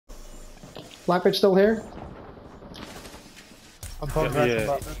Blackbeard's still here. I'm pulling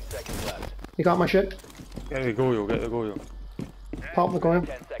back from that. You got my shit? Get the go, yo, get the go, yo. Pop the coin.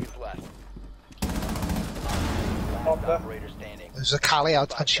 Pop there. There's a Cali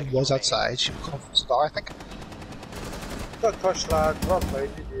out, and she was outside. She was coming from Star, I think. Got touch, lad. Well played,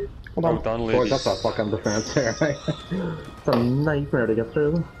 GG. Hold on. Well done, Boy, ladies. that's that fucking defense there, right? It's a nightmare to get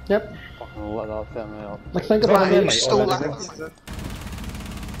through them. Yep. Fucking let that family out. Like, think about Right, it. stole that.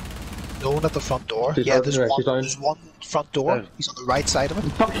 No one at the front door. She's Yeah, down, there's right, one. she's down. There's one front door. He's on the right side of it.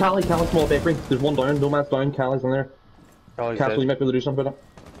 Fuck Cali, small bakery. There's one down, Nomad's down, Cali's in there. Callie's Castle, you dead. might be able to do something with it.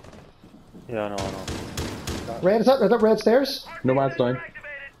 Yeah, I know. Red, is that red stairs? Nomad's down.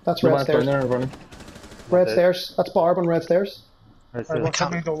 That's red Nomad's down stairs. there and running. Red stairs. That's Barb on red stairs. Right, Right, so, watch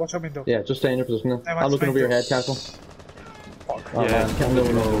out window, watch out window. Yeah, just stay in your position then. Hey, I'm looking over your head, Max, Castle. Fuck. Oh, Yeah.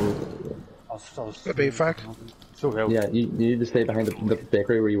 man, no. Could be, in fact. So help. Yeah, you need to stay behind the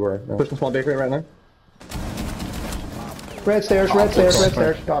bakery where you were. Pushing small bakery right now. Red stairs, red stairs, red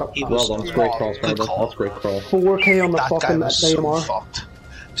stairs. Got He it. was Well done, it's great cross, good Brandon. call. That's great cross. 4k on the That guy fucking was so Datamar. fucked.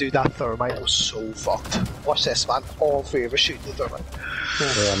 Dude, that thermite was so fucked. Watch this, man. All three of us shooting the thermite.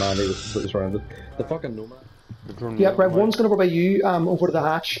 Yeah, man, he was completely surrounded. The fucking Nomad. Yep, right, one's gonna go by you, over to the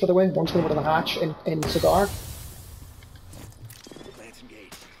hatch, by the way. One's gonna go to the hatch in Cigar.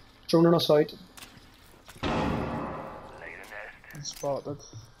 Droning us out. Spotted.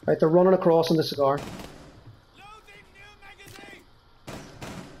 Right, they're running across in the Cigar.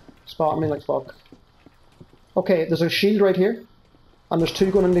 Spotting me like fuck. Okay, there's a shield right here. And there's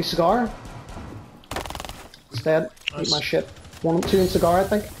two going in the Cigar. It's dead. Eat my shit. One and two in Cigar, I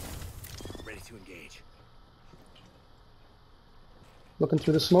think. Ready to engage. Looking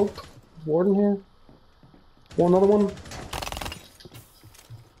through the smoke. Warden here. One other one.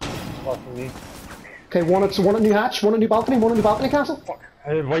 Fucking me. Okay, one at new hatch, one at new balcony, Castle. Fuck.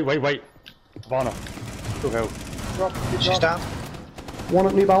 Hey, wait. Vanna. So help. She's down. One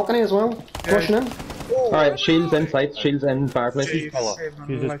at new balcony as well. Pushing in. Alright, shields in sight, shields in fireplace. Jeez, Pillar. save man,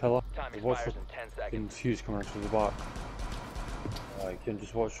 Fuse this like- pillar. Time Watch expires for in 10 seconds. fuse coming through the back. You can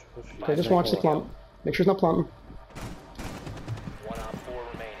just watch. Okay, just watch the plant. Make sure it's not planting. 1 on 4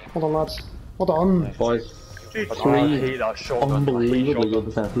 remaining. Hold on, lads. Hold on. Boys, I three hate that shotgun. unbelievably good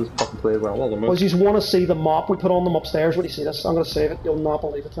defenses. Fucking played well. Well done, Boys, you want to see the mop we put on them upstairs when you see this? I'm going to save it. You'll not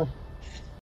believe it. Too.